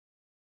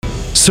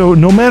So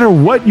no matter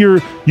what you're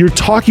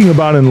talking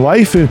about in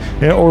life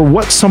or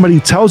what somebody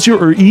tells you,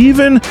 or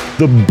even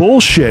the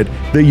bullshit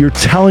that you're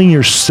telling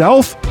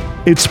yourself,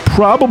 it's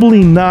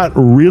probably not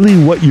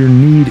really what your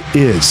need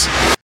is.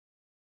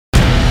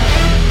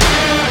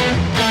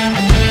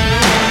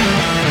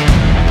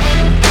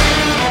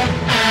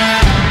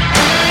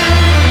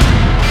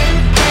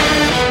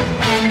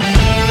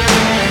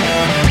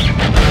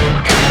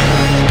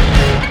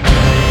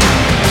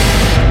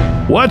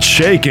 What's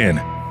shaking?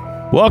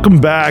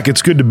 Welcome back.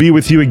 It's good to be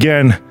with you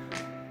again.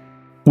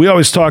 We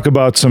always talk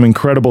about some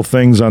incredible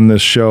things on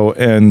this show,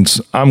 and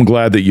I'm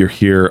glad that you're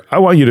here. I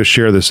want you to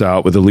share this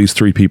out with at least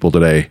 3 people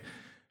today,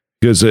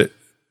 because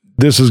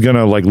this is going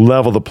to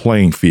level the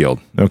playing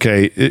field.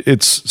 Okay,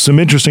 it's some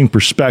interesting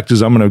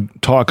perspectives I'm going to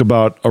talk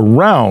about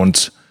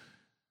around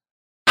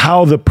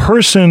how the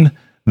person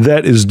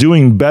that is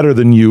doing better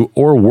than you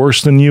or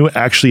worse than you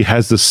actually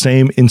has the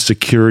same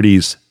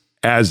insecurities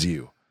as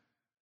you.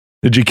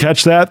 Did you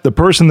catch that? The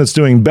person that's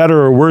doing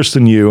better or worse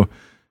than you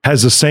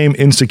has the same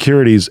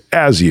insecurities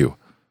as you.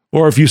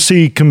 Or if you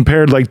see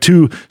compared like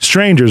 2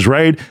 strangers,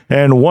 right?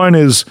 And one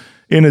is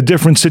in a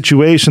different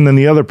situation than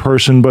the other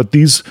person, but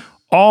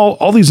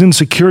all these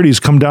insecurities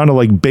come down to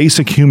like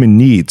basic human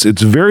needs.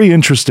 It's very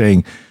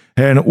interesting.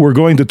 And we're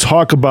going to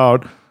talk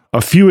about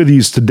a few of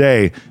these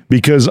today,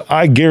 because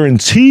I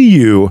guarantee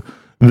you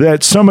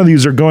that some of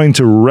these are going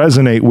to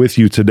resonate with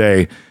you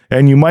today,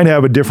 and you might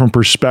have a different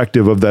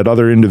perspective of that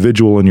other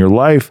individual in your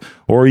life,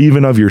 or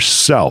even of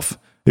yourself.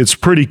 It's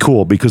pretty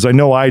cool, because I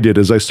know I did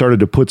as I started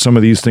to put some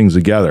of these things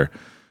together.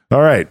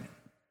 All right.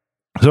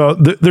 So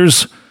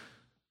there's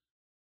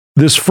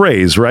this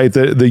phrase, right,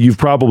 that you've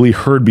probably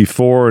heard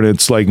before, and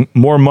it's like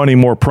more money,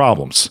 more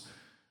problems,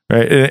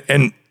 right?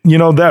 And you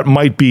know, that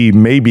might be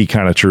maybe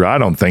kind of true. I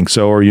don't think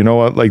so. Or you know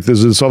what, like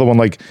there's this other one,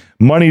 like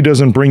money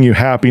doesn't bring you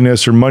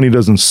happiness, or money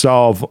doesn't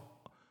solve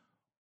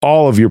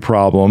all of your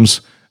problems.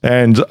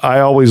 And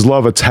I always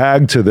love a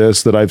tag to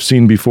this that I've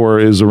seen before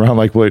is around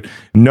like, wait,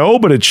 no,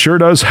 but it sure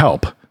does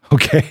help.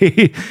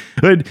 Okay.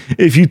 But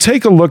if you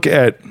take a look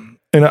at,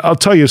 and I'll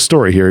tell you a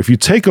story here. If you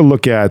take a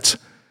look at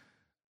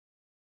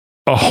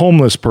a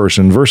homeless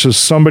person versus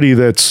somebody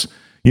that's,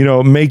 you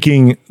know,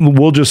 making,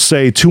 we'll just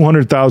say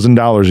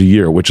 $200,000 a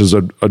year, which is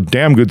a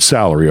damn good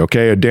salary.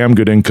 Okay. A damn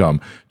good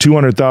income,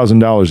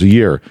 $200,000 a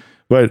year.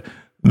 But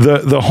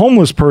the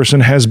homeless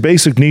person has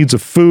basic needs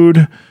of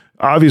food.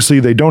 Obviously,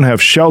 they don't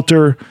have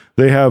shelter.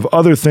 They have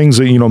other things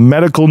that, you know,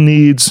 medical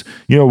needs,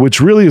 you know, which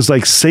really is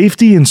like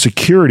safety and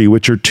security,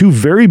 which are 2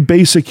 very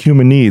basic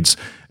human needs.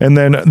 And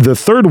then the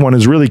third one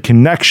is really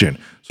connection.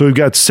 So we've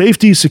got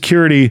safety,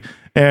 security,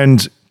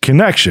 and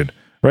connection,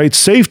 right?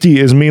 Safety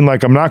is mean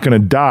like I'm not going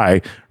to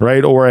die,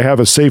 right? Or I have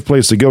a safe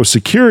place to go.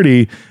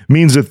 Security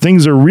means that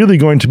things are really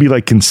going to be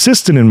like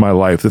consistent in my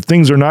life, that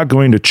things are not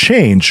going to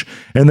change.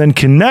 And then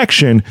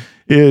connection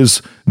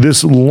is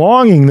this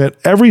longing that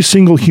every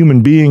single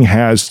human being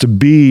has to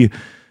be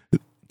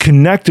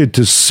connected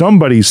to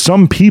somebody,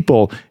 some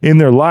people in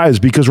their lives,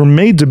 because we're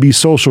made to be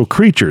social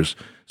creatures.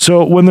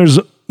 So when there's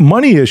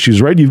money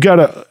issues, right? You've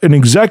got an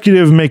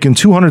executive making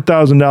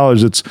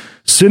 $200,000 that's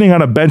sitting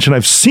on a bench, and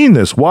I've seen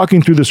this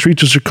walking through the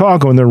streets of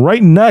Chicago, and then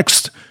right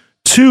next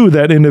to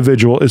that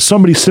individual is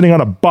somebody sitting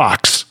on a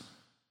box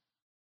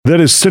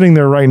that is sitting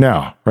there right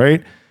now,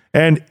 right?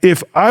 And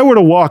if I were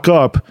to walk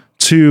up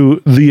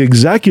to the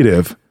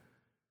executive,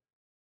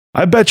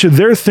 I bet you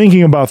they're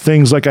thinking about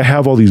things like, I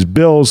have all these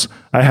bills,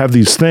 I have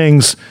these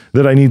things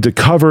that I need to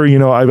cover. You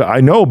know, I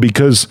know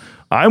because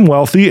I'm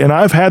wealthy and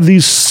I've had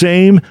these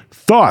same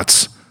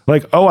thoughts.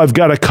 Like, oh, I've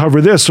got to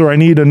cover this, or I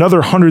need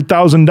another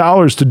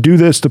 $100,000 to do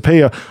this, to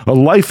pay a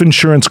life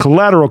insurance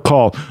collateral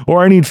call,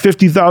 or I need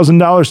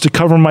 $50,000 to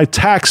cover my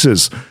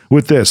taxes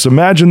with this.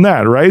 Imagine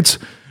that, right?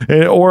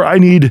 Or I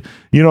need,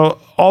 you know,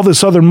 all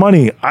this other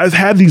money. I've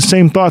had these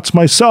same thoughts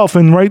myself,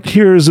 and right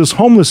here is this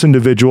homeless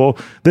individual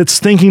that's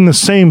thinking the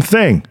same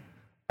thing.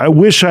 I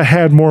wish I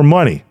had more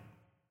money.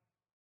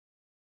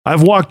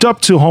 I've walked up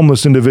to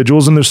homeless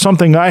individuals, and there's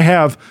something I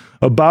have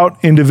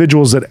about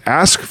individuals that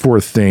ask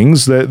for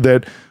things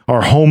that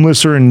are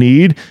homeless or in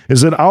need,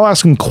 is that I'll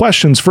ask them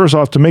questions first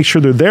off to make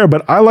sure they're there,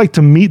 but I like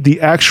to meet the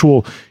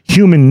actual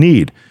human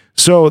need.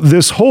 So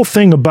this whole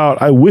thing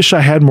about I wish I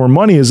had more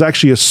money is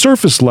actually a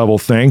surface level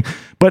thing,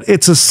 but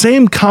it's the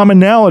same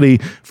commonality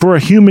for a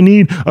human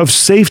need of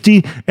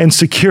safety and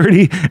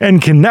security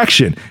and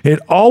connection. It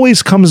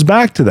always comes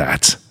back to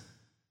that.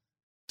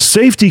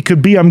 Safety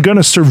could be, I'm going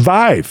to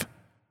survive,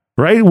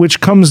 right? Which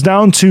comes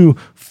down to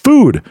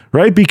food,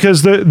 right?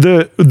 Because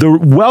the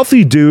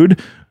wealthy dude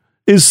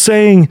is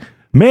saying,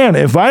 man,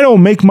 if I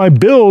don't make my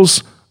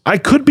bills, I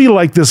could be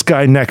like this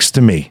guy next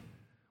to me.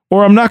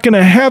 Or I'm not going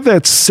to have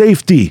that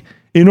safety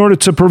in order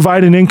to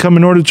provide an income,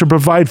 in order to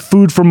provide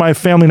food for my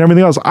family and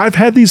everything else. I've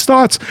had these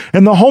thoughts.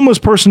 And the homeless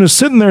person is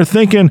sitting there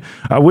thinking,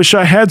 I wish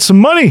I had some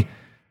money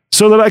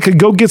so that I could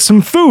go get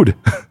some food.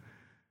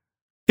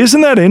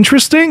 Isn't that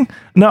interesting?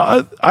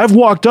 Now, I've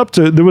walked up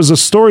to, there was a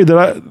story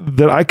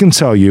that I can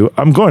tell you,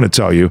 I'm going to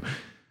tell you,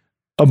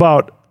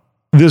 about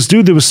this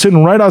dude that was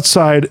sitting right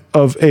outside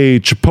of a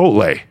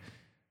Chipotle.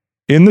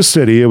 in the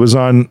city. It was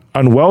on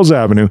Wells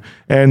Avenue.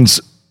 And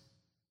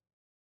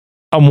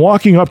I'm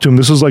walking up to him.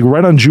 This is like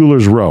right on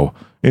Jewelers Row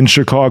in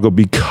Chicago,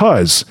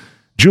 because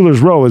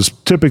Jewelers Row is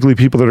typically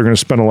people that are going to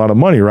spend a lot of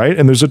money, right?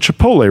 And there's a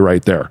Chipotle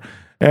right there.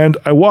 And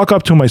I walk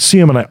up to him, I see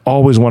him, and I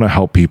always want to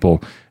help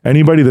people.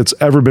 Anybody that's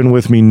ever been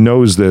with me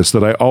knows this,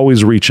 that I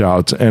always reach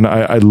out, and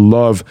I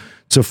love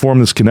to form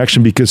this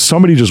connection, because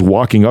somebody just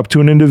walking up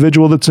to an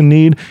individual that's in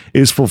need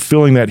is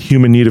fulfilling that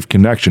human need of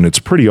connection. It's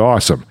pretty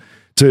awesome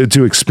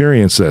to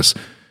experience this.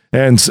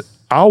 And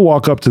I'll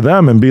walk up to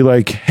them and be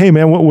like, hey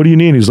man, what do you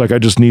need? He's like, I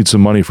just need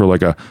some money for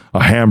like a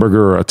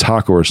hamburger or a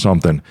taco or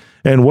something.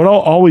 And what I'll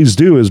always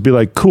do is be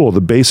like, cool,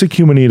 the basic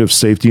human need of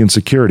safety and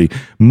security.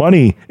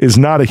 Money is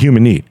not a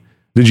human need.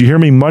 Did you hear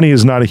me? Money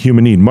is not a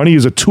human need. Money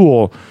is a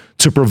tool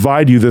to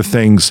provide you the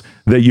things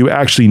that you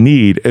actually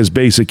need as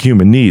basic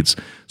human needs.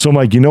 So I'm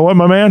like, you know what,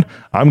 my man?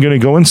 I'm going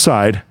to go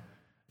inside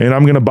and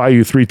I'm going to buy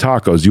you 3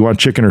 tacos. Do you want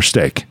chicken or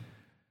steak?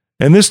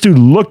 And this dude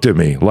looked at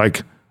me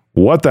like,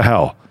 what the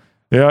hell?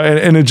 Yeah,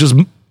 and it just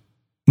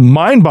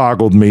mind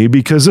boggled me,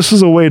 because this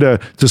is a way to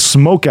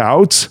smoke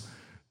out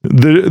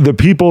the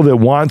people that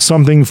want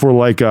something for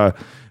like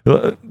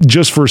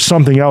just for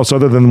something else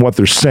other than what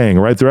they're saying,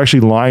 right? They're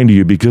actually lying to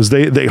you, because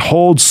they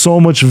hold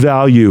so much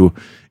value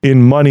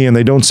in money and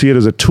they don't see it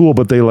as a tool,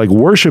 but they like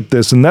worship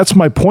this. And that's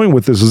my point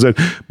with this, is that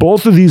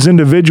both of these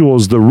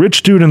individuals, the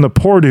rich dude and the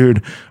poor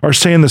dude, are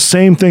saying the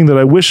same thing, that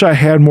I wish I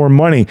had more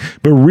money,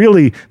 but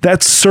really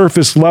that's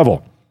surface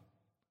level.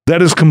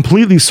 That is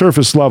completely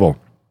surface level.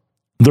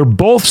 They're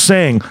both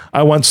saying,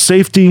 I want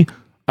safety,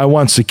 I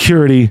want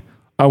security,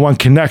 I want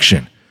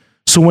connection.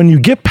 So when you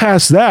get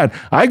past that,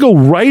 I go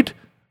right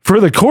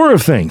for the core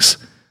of things.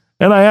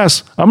 And I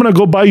ask, I'm going to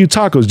go buy you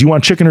tacos. Do you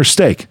want chicken or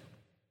steak?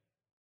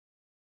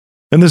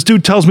 And this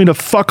dude tells me to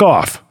fuck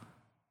off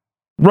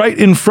right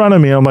in front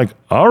of me. I'm like,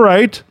 all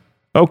right,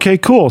 okay,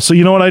 cool. So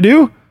you know what I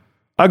do?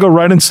 I go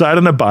right inside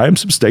and I buy him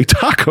some steak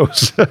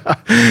tacos.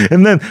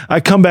 And then I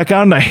come back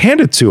out and I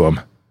hand it to him.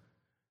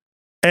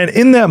 And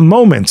in that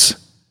moment,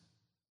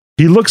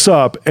 he looks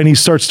up and he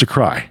starts to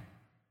cry,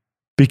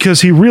 because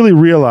he really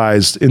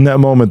realized in that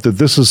moment that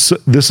this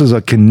is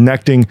a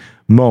connecting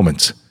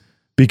moment,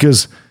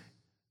 because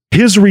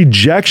his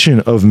rejection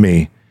of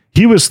me,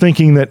 he was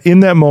thinking that in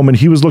that moment,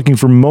 he was looking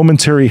for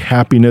momentary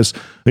happiness,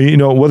 you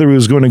know, whether he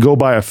was going to go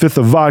buy a 5th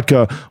of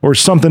vodka or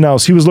something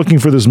else. He was looking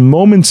for this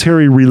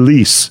momentary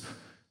release.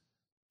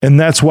 And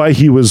that's why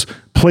he was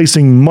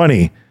placing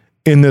money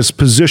in this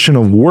position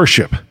of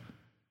worship.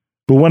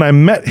 But when I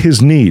met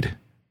his need,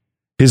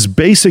 his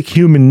basic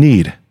human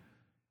need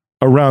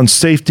around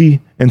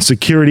safety and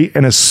security,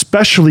 and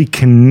especially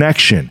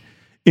connection,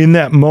 in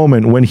that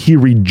moment when he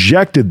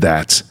rejected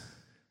that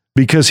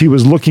because he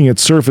was looking at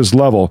surface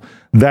level,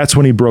 that's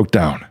when he broke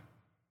down.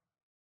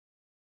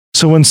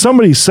 So when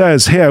somebody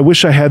says, hey, I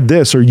wish I had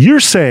this, or you're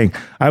saying,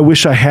 I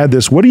wish I had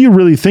this, what are you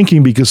really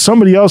thinking? Because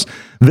somebody else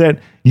that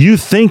you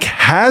think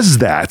has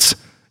that,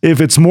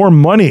 if it's more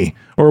money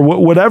or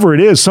whatever it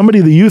is,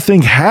 somebody that you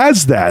think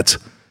has that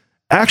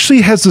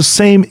actually has the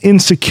same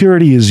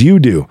insecurity as you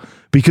do,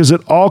 because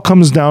it all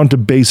comes down to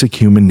basic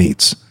human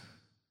needs.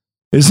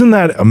 Isn't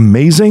that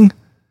amazing?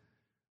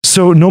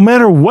 So no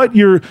matter what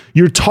you're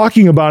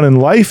talking about in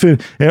life,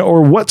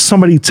 or what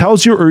somebody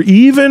tells you, or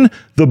even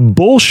the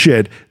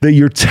bullshit that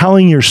you're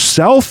telling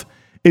yourself,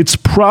 it's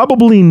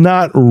probably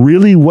not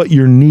really what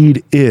your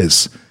need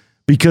is.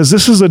 Because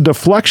this is a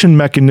deflection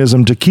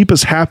mechanism to keep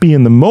us happy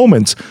in the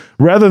moments,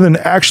 rather than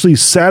actually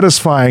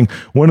satisfying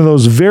one of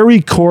those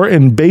very core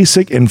and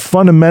basic and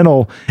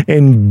fundamental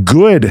and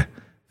good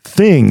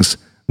things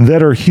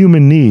that are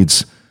human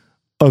needs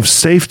of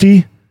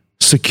safety,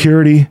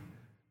 security,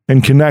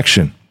 and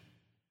connection.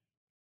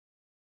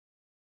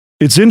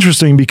 It's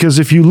interesting, because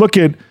if you look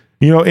at,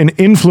 an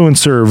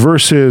influencer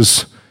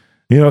versus,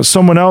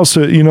 someone else,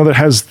 that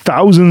has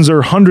thousands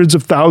or hundreds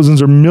of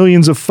thousands or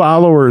millions of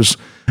followers,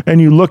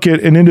 and you look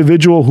at an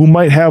individual who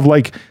might have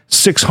like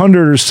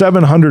 600 or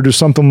 700 or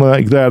something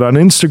like that on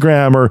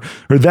Instagram,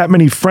 or that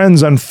many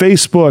friends on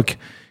Facebook,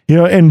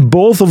 and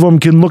both of them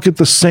can look at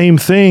the same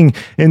thing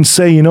and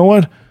say, you know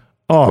what?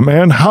 Oh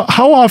man,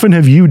 how often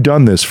have you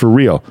done this for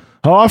real?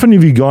 How often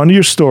have you gone to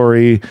your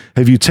story?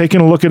 Have you taken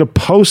a look at a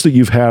post that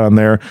you've had on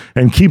there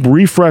and keep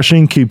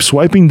refreshing, keep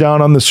swiping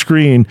down on the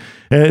screen,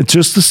 and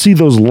just to see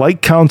those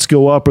like counts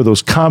go up, or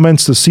those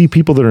comments, to see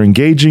people that are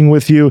engaging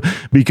with you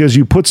because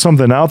you put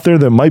something out there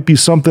that might be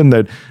something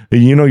that,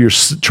 you're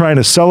trying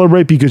to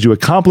celebrate because you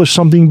accomplished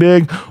something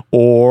big,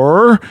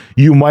 or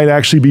you might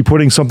actually be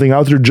putting something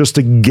out there just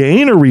to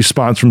gain a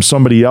response from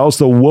somebody else,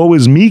 the woe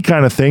is me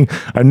kind of thing.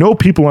 I know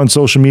people on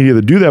social media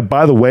that do that.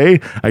 By the way,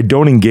 I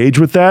don't engage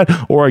with that,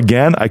 or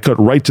again, I cut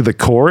right to the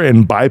core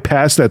and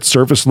bypass that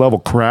surface level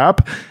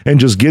crap and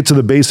just get to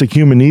the basic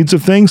human needs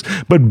of things.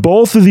 But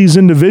both of these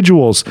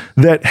individuals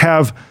that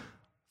have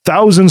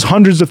thousands,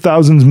 hundreds of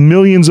thousands,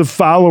 millions of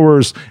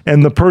followers,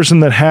 and the person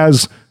that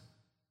has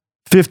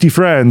 50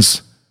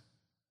 friends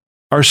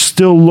are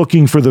still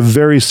looking for the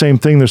very same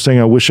thing. They're saying,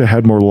 I wish I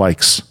had more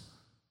likes.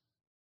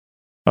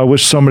 I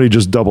wish somebody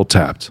just double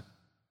tapped.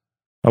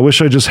 I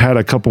wish I just had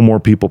a couple more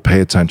people pay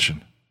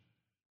attention,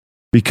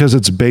 because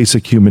it's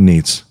basic human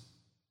needs.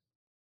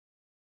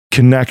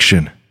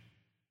 Connection,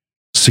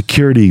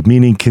 security,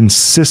 meaning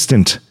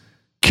consistent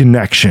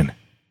connection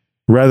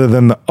rather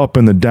than the up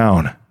and the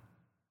down.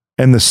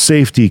 And the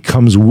safety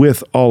comes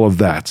with all of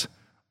that.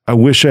 I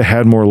wish I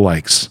had more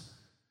likes.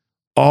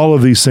 All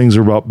of these things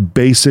are about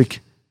basic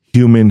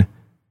human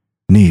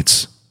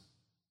needs.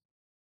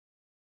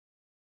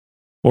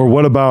 Or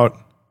what about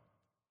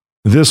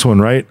this one,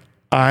 right?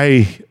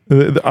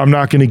 I'm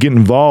not going to get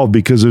involved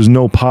because there's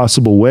no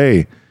possible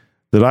way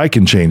that I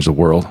can change the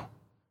world.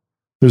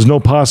 There's no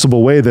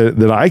possible way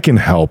that I can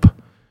help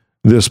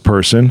this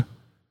person.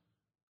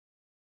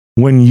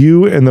 When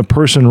you and the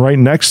person right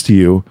next to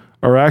you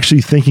are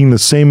actually thinking the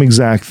same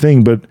exact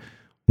thing, but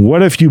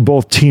what if you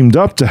both teamed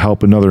up to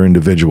help another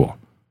individual?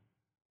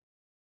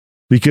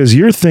 Because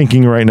you're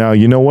thinking right now,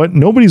 you know what?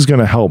 Nobody's going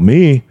to help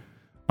me.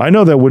 I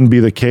know that wouldn't be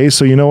the case.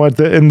 So you know what?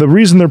 And the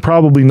reason they're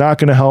probably not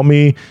going to help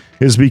me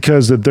is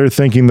because that they're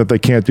thinking that they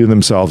can't do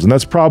themselves. And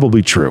that's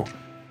probably true.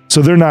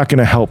 So they're not going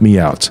to help me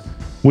out,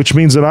 which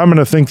means that I'm going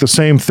to think the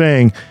same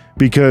thing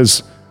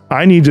because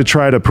I need to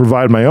try to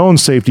provide my own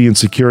safety and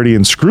security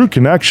and screw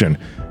connection,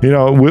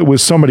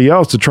 with somebody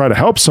else to try to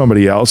help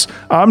somebody else.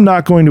 I'm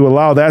not going to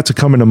allow that to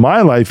come into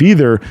my life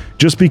either,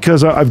 just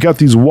because I've got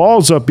these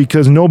walls up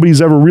because nobody's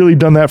ever really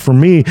done that for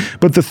me.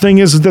 But the thing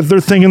is that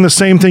they're thinking the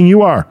same thing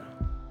you are.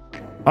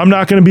 I'm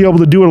not going to be able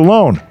to do it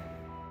alone.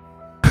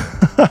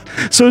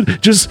 So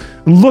just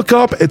look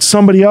up at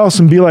somebody else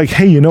and be like,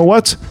 hey, you know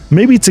what?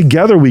 Maybe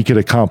together we could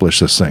accomplish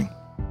this thing.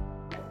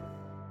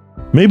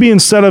 Maybe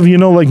instead of,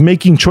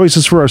 making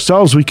choices for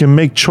ourselves, we can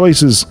make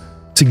choices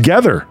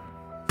together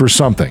for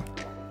something.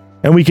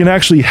 And we can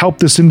actually help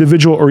this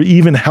individual or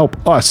even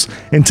help us.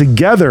 And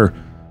together,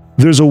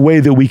 there's a way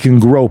that we can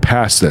grow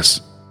past this.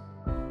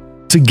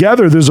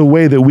 Together, there's a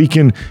way that we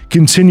can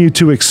continue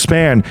to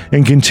expand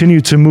and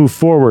continue to move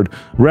forward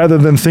rather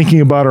than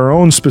thinking about our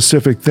own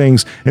specific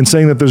things and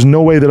saying that there's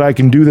no way that I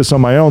can do this on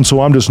my own,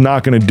 so I'm just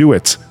not going to do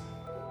it.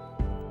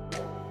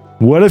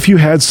 What if you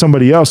had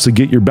somebody else to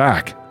get your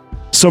back?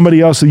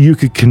 Somebody else that you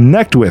could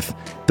connect with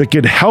that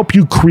could help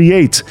you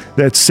create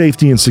that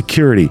safety and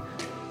security,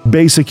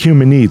 basic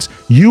human needs.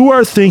 You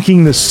are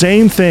thinking the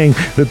same thing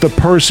that the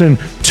person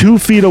 2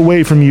 feet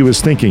away from you is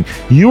thinking.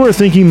 You are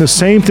thinking the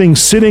same thing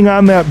sitting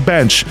on that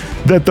bench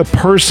that the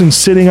person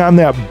sitting on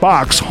that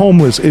box,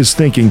 homeless, is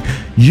thinking.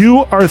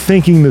 You are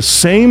thinking the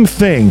same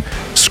thing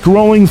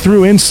scrolling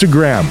through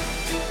Instagram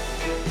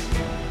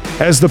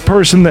as the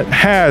person that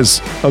has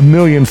 1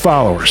 million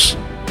followers.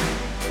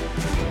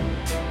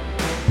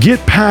 Get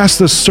past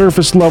the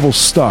surface level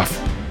stuff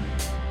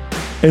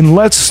and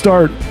let's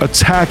start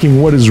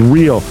attacking what is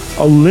real.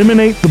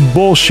 Eliminate the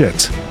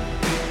bullshit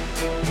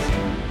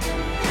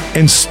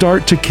and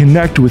start to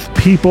connect with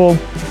people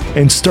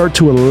and start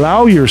to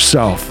allow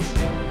yourself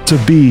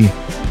to be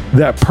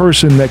that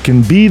person that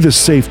can be the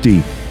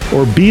safety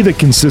or be the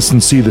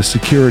consistency, the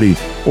security,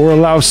 or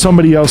allow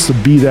somebody else to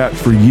be that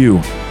for you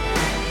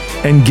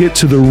and get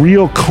to the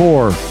real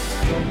core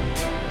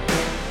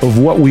of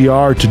what we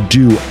are to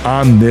do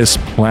on this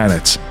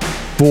planet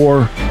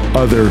for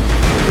other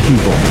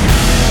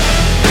people.